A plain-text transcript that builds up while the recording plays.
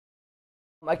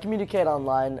I communicate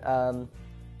online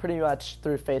pretty much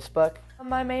through Facebook.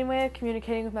 My main way of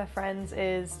communicating with my friends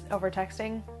is over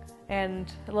texting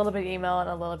and a little bit of email and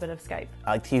a little bit of Skype.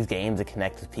 I like to use games to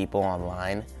connect with people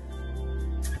online.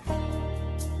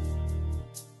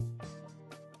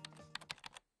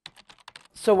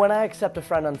 So when I accept a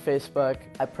friend on Facebook,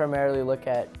 I primarily look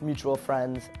at mutual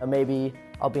friends. Maybe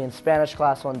I'll be in Spanish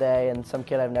class one day and some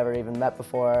kid I've never even met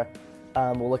before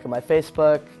will look at my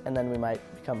Facebook and then we might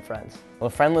become friends. Well,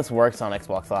 Friend List works on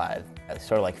Xbox Live. It's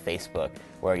sort of like Facebook,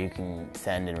 where you can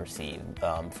send and receive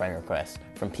friend requests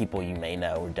from people you may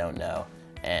know or don't know.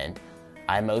 And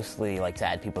I mostly like to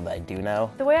add people that I do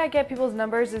know. The way I get people's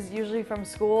numbers is usually from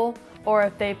school, or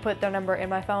if they put their number in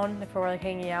my phone, if we're like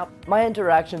hanging out. My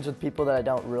interactions with people that I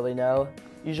don't really know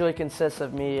usually consists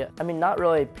of me, not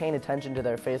really paying attention to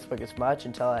their Facebook as much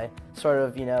until I sort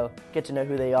of, get to know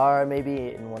who they are,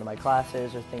 maybe in one of my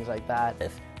classes or things like that.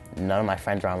 If none of my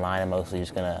friends are online, I'm mostly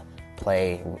just gonna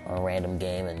play a random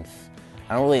game, and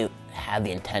I don't really have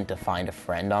the intent to find a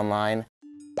friend online.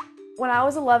 When I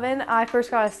was 11, I first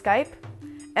got a Skype,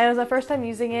 and it was my first time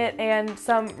using it, and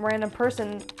some random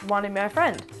person wanted to be my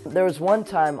friend. There was one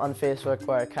time on Facebook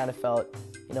where I kind of felt,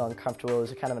 uncomfortable. It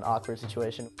was kind of an awkward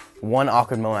situation. One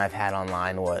awkward moment I've had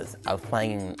online was I was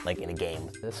playing in a game.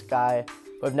 This guy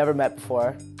who I've never met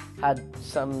before had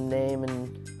some name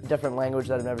in a different language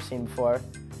that I've never seen before,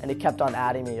 and he kept on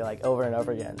adding me over and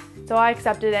over again. So I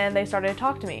accepted and they started to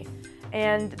talk to me.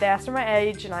 And they asked for my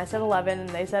age and I said 11 and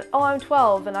they said, "Oh, I'm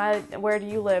 12 and where do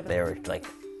you live?" They were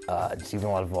just using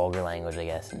a lot of vulgar language, I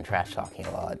guess, and trash talking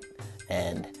a lot.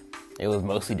 And it was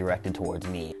mostly directed towards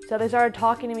me. So they started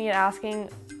talking to me and asking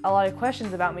a lot of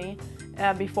questions about me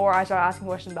before I started asking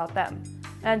questions about them.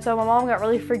 And so my mom got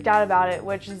really freaked out about it,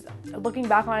 which is, looking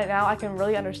back on it now, I can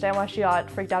really understand why she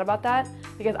got freaked out about that,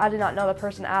 because I did not know the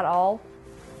person at all.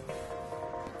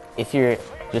 If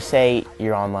just say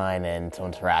you're online and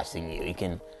someone's harassing you, you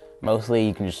can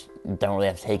just don't really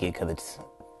have to take it because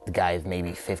the guy is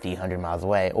maybe 50, 100 miles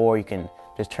away, or you can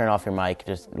just turn off your mic,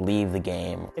 just leave the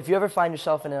game. If you ever find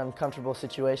yourself in an uncomfortable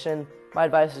situation, my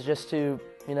advice is just to,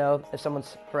 if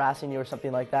someone's harassing you or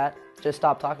something like that, just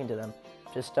stop talking to them.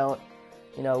 Just don't,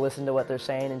 listen to what they're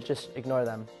saying and just ignore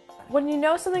them. When you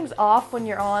know something's off when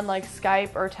you're on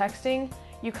Skype or texting,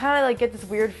 you kind of get this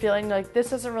weird feeling this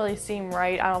doesn't really seem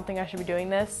right, I don't think I should be doing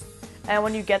this. And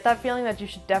when you get that feeling, that you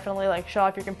should definitely shut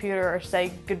off your computer or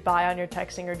say goodbye on your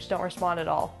texting or just don't respond at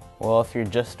all. Well, if you're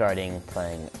just starting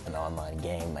playing an online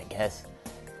game, I guess,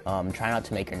 try not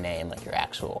to make your name your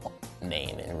actual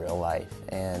name in real life,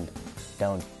 and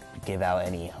don't give out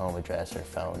any home address or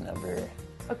phone number.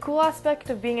 A cool aspect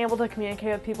of being able to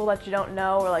communicate with people that you don't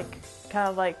know or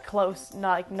close,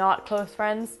 not close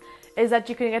friends, is that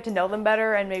you can get to know them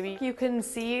better, and maybe you can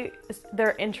see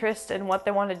their interest in what they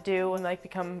want to do and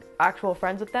become actual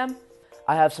friends with them.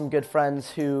 I have some good friends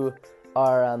who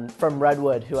are from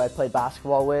Redwood who I played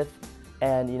basketball with,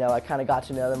 and I kind of got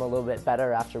to know them a little bit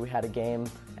better after we had a game,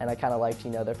 and I kind of liked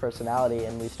their personality,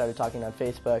 and we started talking on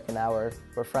Facebook, and now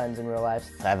we're friends in real life.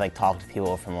 I've talked to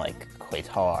people from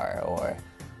Qatar or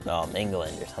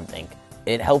England or something.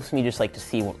 It helps me just to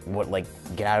see what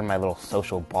get out of my little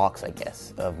social box, I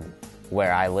guess, of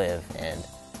where I live, and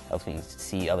helps me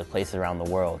see other places around the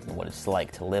world and what it's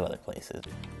like to live other places.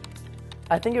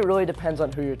 I think it really depends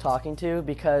on who you're talking to,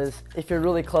 because if you're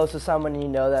really close to someone and you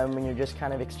know them and you're just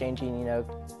kind of exchanging,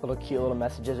 little cute little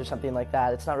messages or something like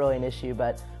that, it's not really an issue.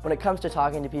 But when it comes to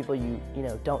talking to people you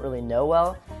don't really know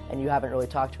well and you haven't really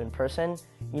talked to in person,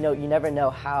 you never know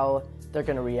how they're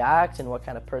going to react and what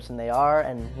kind of person they are,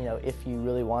 and if you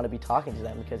really want to be talking to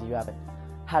them because you haven't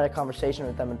had a conversation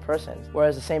with them in person.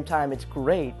 Whereas at the same time, it's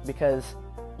great because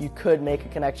you could make a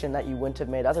connection that you wouldn't have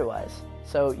made otherwise.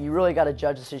 So you really got to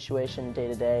judge the situation day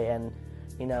to day and,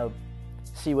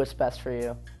 see what's best for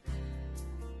you.